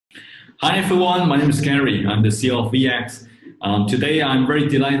Hi everyone, my name is Gary. I'm the CEO of viAct. Today I'm very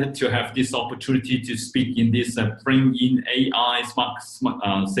delighted to have this opportunity to speak in this bring in AI smart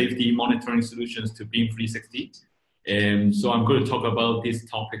safety monitoring solutions to BIM 360. And so I'm going to talk about these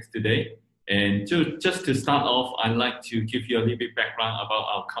topics today. And just to start off, I'd like to give you a little bit background about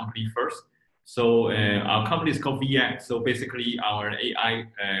our company first. So our company is called viAct. So basically our AI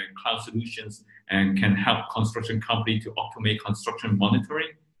cloud solutions and can help construction company to automate construction monitoring.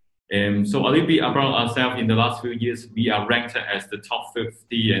 So a little bit about ourselves. In the last few years, we are ranked as the top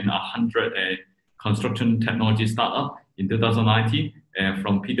 50 and 100 construction technology startup in 2019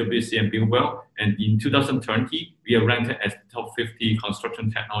 from PwC and BuildWell. And in 2020, we are ranked as the top 50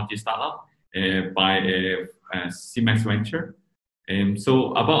 construction technology startup by CMAX Venture.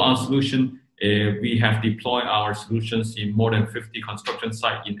 So about our solution, we have deployed our solutions in more than 50 construction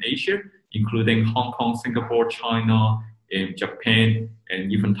sites in Asia, including Hong Kong, Singapore, China, Japan, and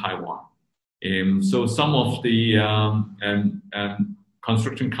even Taiwan. So some of the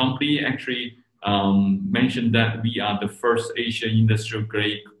construction company actually mentioned that we are the first Asian industrial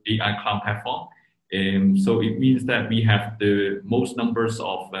grade AI cloud platform. So it means that we have the most numbers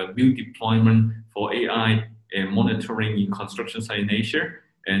of real deployment for AI monitoring in construction site in Asia.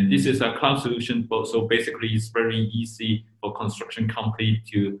 And this is a cloud solution, so basically it's very easy for construction company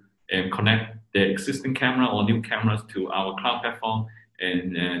to connect the existing camera or new cameras to our cloud platform,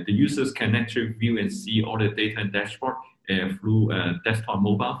 and the users can actually view and see all the data and dashboard through desktop and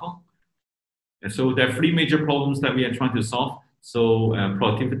mobile phone. And so there are three major problems that we are trying to solve. So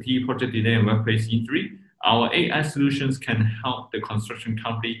productivity, project delay, and workplace injury. Our AI solutions can help the construction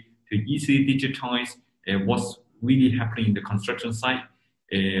company to easily digitize what's really happening in the construction site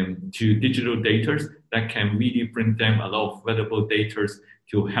to digital data that can really bring them a lot of valuable data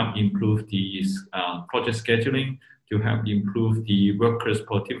to help improve the project scheduling, to help improve the workers'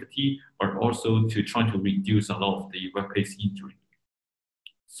 productivity, but also to try to reduce a lot of the workplace injury.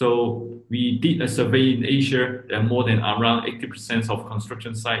 So we did a survey in Asia that more than around 80% of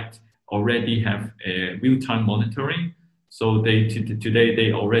construction sites already have real-time monitoring. So today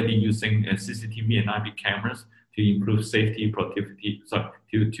they already using CCTV and IP cameras to improve safety, productivity,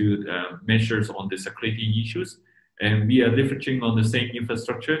 to measures on the security issues. And we are leveraging on the same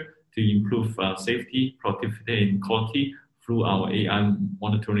infrastructure to improve safety, productivity, and quality through our AI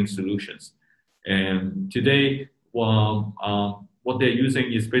monitoring solutions. And today, what they're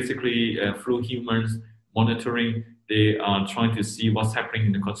using is basically through humans monitoring. They are trying to see what's happening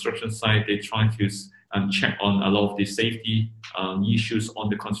in the construction site. They're trying to check on a lot of the safety issues on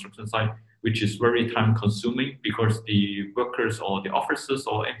the construction site, which is very time consuming because the workers or the officers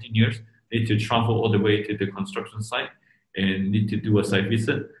or engineers need to travel all the way to the construction site and need to do a site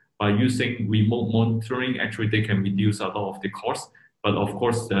visit. By using remote monitoring, actually they can reduce a lot of the cost. But of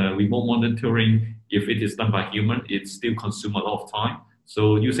course, remote monitoring, if it is done by human, it still consumes a lot of time.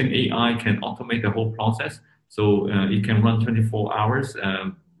 So using AI can automate the whole process. So it can run 24 hours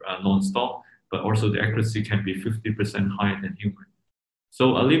non-stop, but also the accuracy can be 50% higher than human.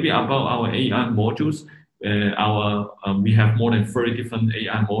 So a little bit about our AI modules. We have more than 30 different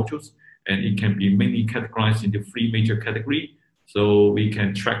AI modules, and it can be mainly categorized into three major categories. So we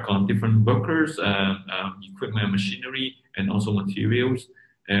can track on different workers, equipment and machinery, and also materials.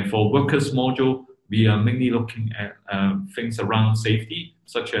 And for workers module, we are mainly looking at things around safety,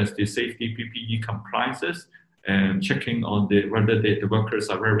 such as the safety PPE compliances, and checking on whether the workers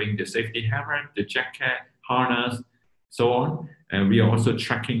are wearing the safety helmet, the jacket, harness, so on. And we are also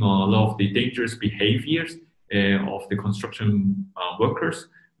tracking on a lot of the dangerous behaviors of the construction workers.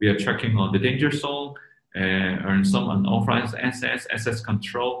 We are tracking on the danger zone and some unauthorized access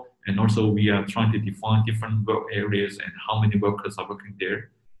control. And also we are trying to define different work areas and how many workers are working there.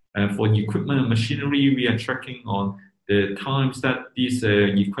 For equipment and machinery, we are tracking on the times that these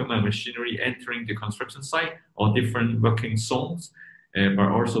equipment and machinery entering the construction site or different working zones. But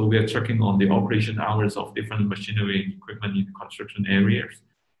also we are checking on the operation hours of different machinery and equipment in the construction areas.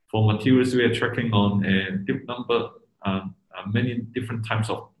 For materials, we are tracking on many different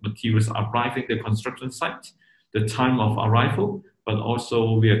types of materials arriving at the construction site, the time of arrival, but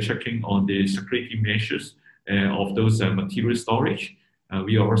also we are checking on the security measures of those material storage.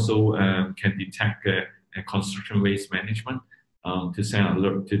 We also can detect construction waste management to send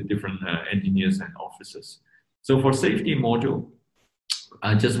alert to different engineers and officers. So for safety module,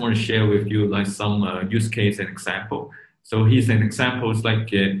 I just want to share with you like some use case and example. So here's an example. It's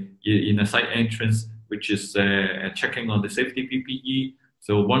like in a site entrance, which is checking on the safety PPE.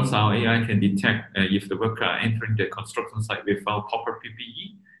 So once our AI can detect if the worker are entering the construction site without proper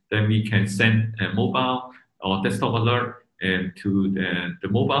PPE, then we can send a mobile or desktop alert to the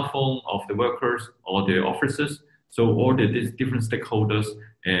mobile phone of the workers or the officers. So all these different stakeholders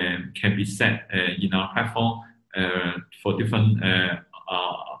can be set in our platform for different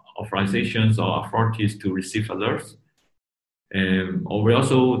authorizations or authorities to receive alerts. Or we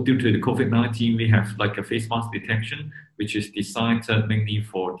also, due to the COVID-19, we have like a face mask detection, which is designed mainly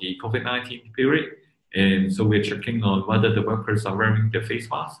for the COVID-19 period. And so we're checking on whether the workers are wearing the face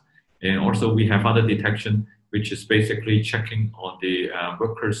mask. And also we have other detection, which is basically checking on the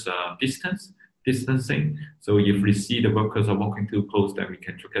workers' distancing. So if we see the workers are walking too close, then we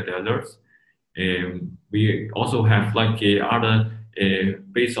can trigger the alerts. We also have like other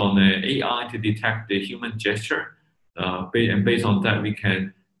based on AI to detect the human gesture. And based on that, we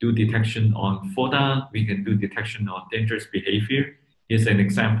can do detection on fall down, we can do detection on dangerous behavior. Here's an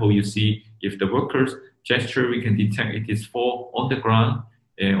example. You see, if the worker's gesture, we can detect it is fall on the ground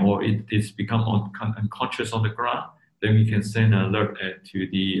or it is become unconscious on the ground, then we can send an alert to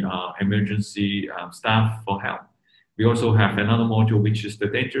the emergency staff for help. We also have another module, which is the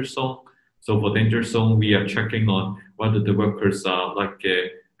danger zone. So for danger zone, we are checking on whether the workers are like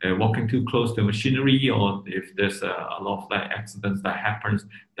walking too close to machinery, or if there's a lot of like accidents that happens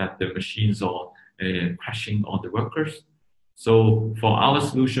that the machines are crashing on the workers. So for our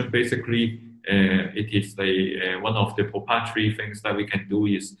solution, basically, it is one of the proprietary things that we can do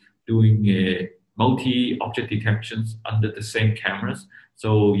is doing multi-object detections under the same cameras.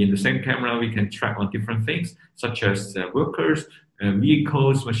 So in the same camera, we can track on different things, such as workers,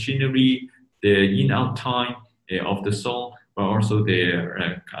 vehicles, machinery, the in-out time of the zone, but also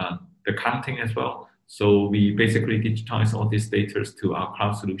the counting as well. So we basically digitize all these data to our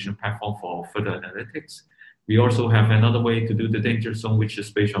cloud solution platform for further analytics. We also have another way to do the danger zone, which is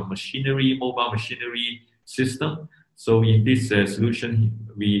based on machinery, mobile machinery system. So in this solution,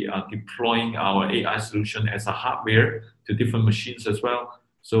 we are deploying our AI solution as a hardware to different machines as well.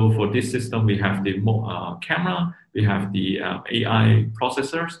 So for this system, we have the camera, we have the AI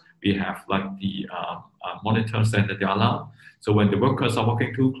processors, we have like the monitors and the alarm. So when the workers are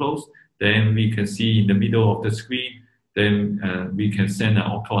walking too close, then we can see in the middle of the screen, then we can send an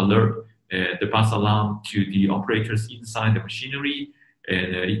auto alert, the bus alarm to the operators inside the machinery,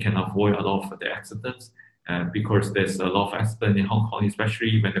 and it can avoid a lot of the accidents. Because there's a lot of accidents in Hong Kong,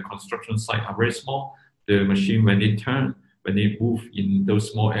 especially when the construction sites are very small. The machine, when they turn, when they move in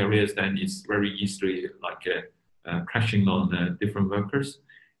those small areas, then it's very easily like crashing on different workers.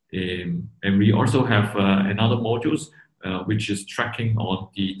 And we also have another modules, which is tracking on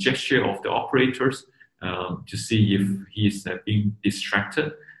the gesture of the operators to see if he's being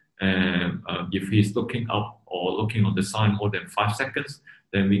distracted. If he's looking up or looking on the sign more than 5 seconds,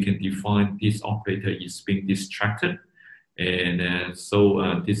 then we can define this operator is being distracted. And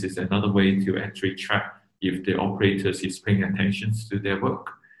so this is another way to actually track if the operators is paying attention to their work.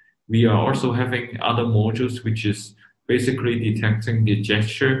 We are also having other modules, which is basically detecting the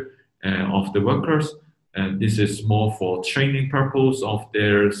gesture of the workers. And this is more for training purpose of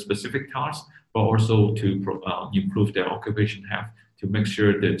their specific tasks, but also to improve their occupation health, to make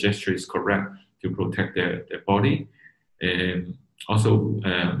sure the gesture is correct to protect their body. And also,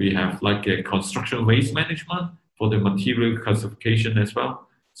 we have like a construction waste management for the material classification as well.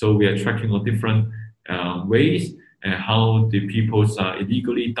 So we are tracking on different ways and how the people are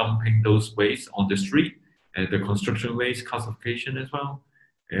illegally dumping those waste on the street, and the construction waste classification as well.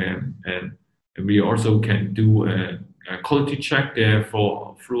 And we also can do a quality check there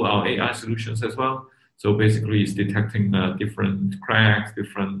through our AI solutions as well. So basically, it's detecting different cracks,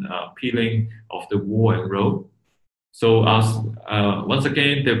 different peeling of the wall and road. So once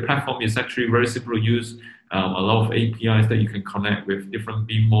again, the platform is actually very simple to use. A lot of APIs that you can connect with different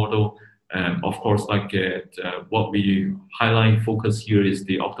BIM model. Of course, like what we highlight focus here is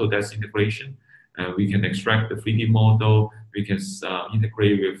the Autodesk integration. We can extract the 3D model. We can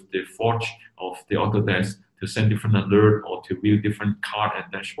integrate with the Forge of the Autodesk to send different alert or to view different card and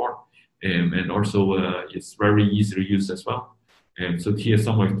dashboard. And also, it's very easy to use as well. So here's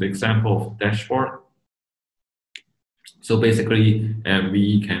some of the example of dashboard. So basically,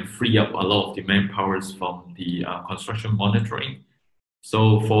 we can free up a lot of the manpowers from the construction monitoring.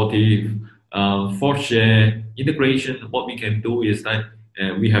 So for the Forge integration, what we can do is that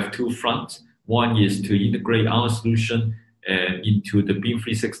we have two fronts. One is to integrate our solution into the BIM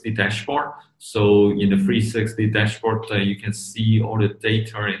 360 dashboard. So in the 360 dashboard, you can see all the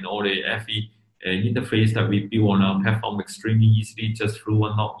data and all the FE interface that we build on our platform extremely easily just through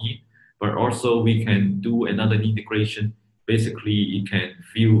one login. But also we can do another integration basically you can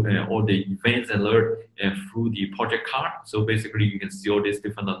view all the events alert through the project card. So basically you can see all these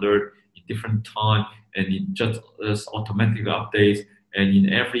different alert in different time, and it just automatic updates. And in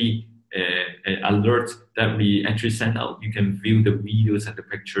every alert that we actually send out, you can view the videos and the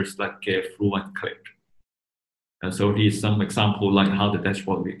pictures like through one click. So here's some example like how the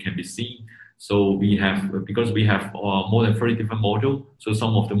dashboard can be seen. So we have, because we have more than 30 different modules, so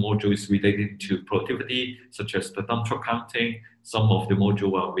some of the modules related to productivity, such as the dump truck counting. Some of the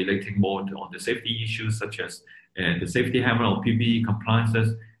modules are relating more on the safety issues, such as the safety hammer or PPE compliances.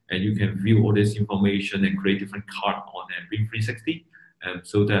 And you can view all this information and create different cards on BIM 360,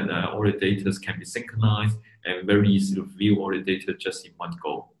 so that all the data can be synchronized and very easy to view all the data just in one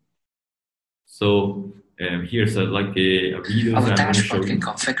go. So here's like a video. Our dashboard can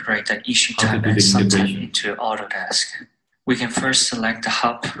configure the issue type and subtype into Autodesk. We can first select the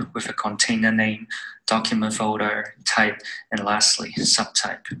hub with a container name, document folder, type, and lastly,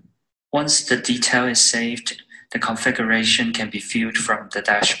 subtype. Once the detail is saved, the configuration can be viewed from the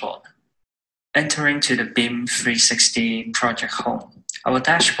dashboard. Entering to the BIM 360 project home, our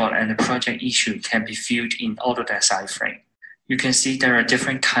dashboard and the project issue can be viewed in Autodesk iframe. You can see there are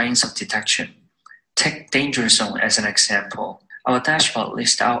different kinds of detection. Take danger zone as an example. Our dashboard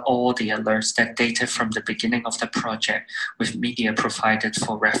lists out all the alerts that dated from the beginning of the project with media provided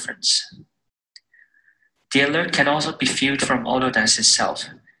for reference. The alert can also be viewed from Autodesk itself.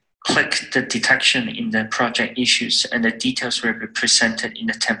 Click the detection in the project issues and the details will be presented in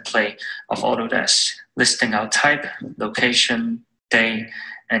the template of Autodesk, listing out type, location, date,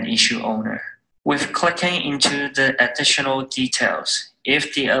 and issue owner. With clicking into the additional details,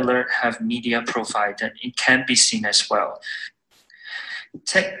 if the alert have media provided, it can be seen as well.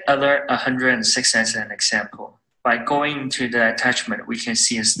 Take alert 106 as an example. By going to the attachment, we can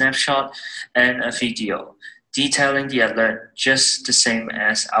see a snapshot and a video detailing the alert just the same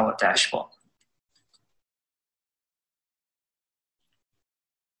as our dashboard.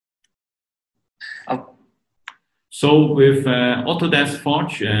 So with Autodesk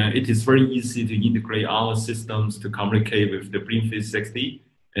Forge, it is very easy to integrate our systems to communicate with the BIM 360,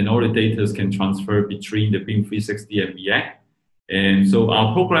 and all the data can transfer between the BIM 360 and viAct. And so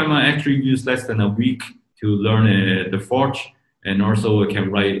our programmer actually used less than a week to learn the Forge, and also can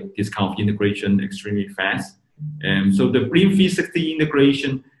write this kind of integration extremely fast. And so the BIM 360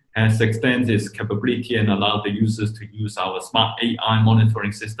 integration has extended its capability and allowed the users to use our smart AI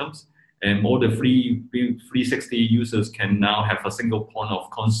monitoring systems. And all the BIM 360 users can now have a single point of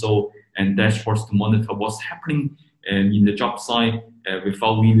console and dashboards to monitor what's happening in the job site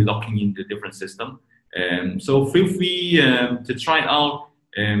without really locking in the different system. So feel free to try it out.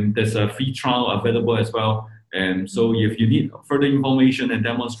 There's a free trial available as well. So if you need further information and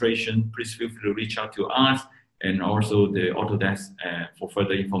demonstration, please feel free to reach out to us and also the Autodesk for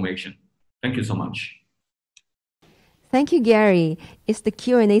further information. Thank you so much. Thank you, Gary. It's the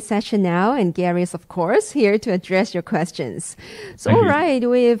Q&A session now, and Gary is, of course, here to address your questions. So, all right,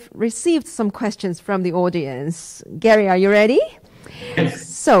 we've received some questions from the audience. Gary, are you ready? Yes.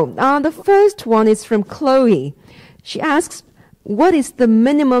 So, the first one is from Chloe. She asks, what is the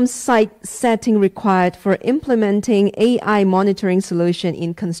minimum site setting required for implementing AI monitoring solution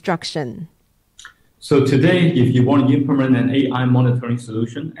in construction? So today, if you want to implement an AI monitoring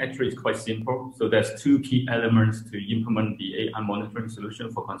solution, actually it's quite simple. So there's two key elements to implement the AI monitoring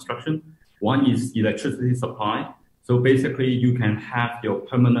solution for construction. One is electricity supply. So basically you can have your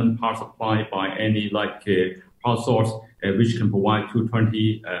permanent power supply by any power source, which can provide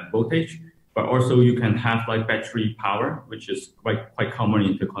 220 voltage. But also you can have like battery power, which is quite common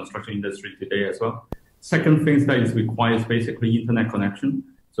in the construction industry today as well. Second thing that is required is basically internet connection.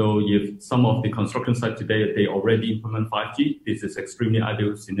 So if some of the construction sites today, they already implement 5G, this is extremely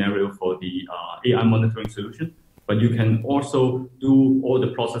ideal scenario for the AI monitoring solution. But you can also do all the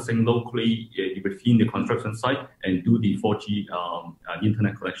processing locally within the construction site and do the 4G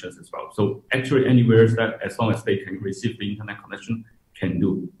internet connections as well. So actually anywhere that as long as they can receive the internet connection can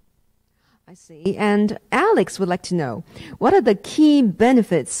do. I see. And Alex would like to know, what are the key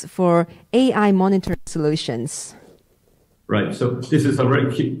benefits for AI monitoring solutions? Right, so this is a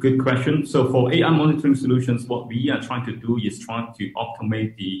very good question. So for AI monitoring solutions, what we are trying to do is trying to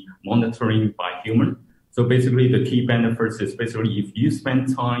automate the monitoring by human. So basically the key benefits is basically if you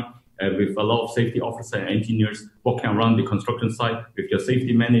spend time with a lot of safety officers and engineers walking around the construction site with your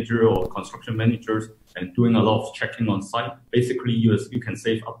safety manager or construction managers and doing a lot of checking on site, basically you can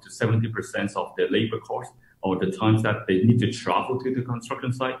save up to 70% of the labor cost or the times that they need to travel to the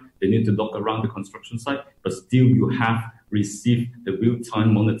construction site, they need to look around the construction site, but still you have received the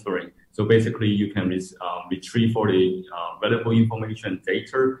real-time monitoring. So basically you can retrieve all the valuable information,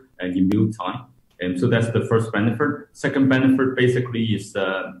 data, and in real time. And so that's the first benefit. Second benefit basically is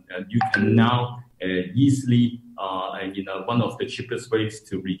you can now easily, one of the cheapest ways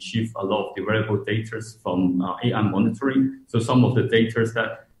to retrieve a lot of the variable data from AI monitoring. So some of the data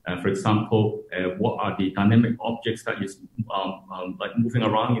that, for example, what are the dynamic objects that is like moving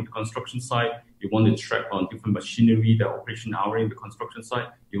around in the construction site? You want to track on different machinery, the operation hour in the construction site.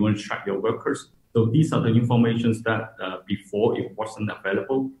 You want to track your workers. So these are the informations that before it wasn't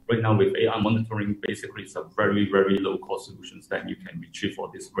available. Right now with AI monitoring, basically it's a very, very low cost solutions that you can retrieve all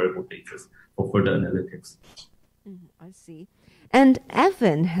these variable data for further analytics. I see. And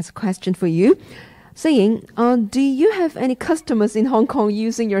Evan has a question for you, saying, do you have any customers in Hong Kong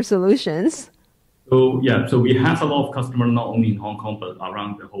using your solutions? So yeah, so we have a lot of customers not only in Hong Kong, but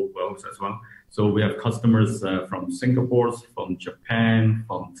around the whole world as well. So we have customers from Singapore, from Japan,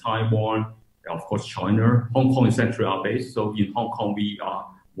 from Taiwan, of course, China. Hong Kong is actually our base. So in Hong Kong, we are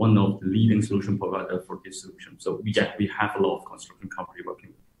one of the leading solution providers for this solution. So we have a lot of construction company working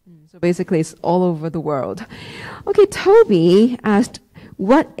with. So basically, it's all over the world. Okay, Toby asked,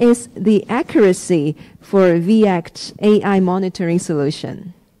 what is the accuracy for viAct AI monitoring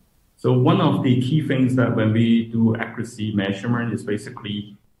solution? So one of the key things that when we do accuracy measurement is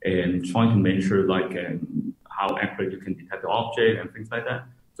basically trying to measure like how accurate you can detect the object and things like that.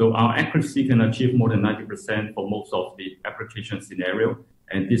 So our accuracy can achieve more than 90% for most of the application scenario.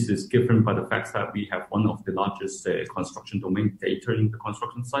 And this is given by the fact that we have one of the largest construction domain data in the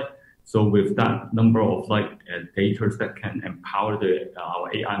construction site. So with that number of data that can empower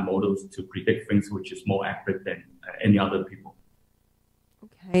our AI models to predict things which is more accurate than any other people.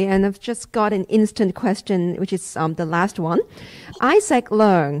 Okay, and I've just got an instant question, which is the last one. Isaac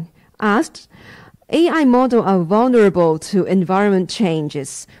Leung asked, AI models are vulnerable to environment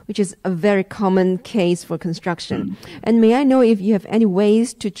changes, which is a very common case for construction. And may I know if you have any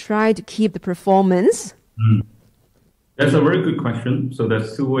ways to try to keep the performance? That's a very good question. So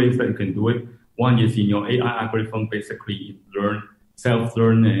there's two ways that you can do it. One is in your AI algorithm, basically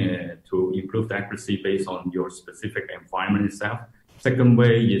self-learn to improve the accuracy based on your specific environment itself. Second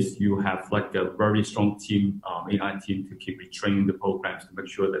way is you have like a very strong team, AI team, to keep retraining the programs to make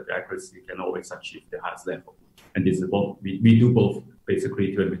sure that the accuracy can always achieve the highest level. And this is what we do both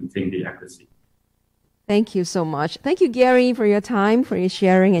basically to maintain the accuracy. Thank you so much. Thank you, Gary, for your time, for your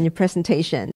sharing and your presentation.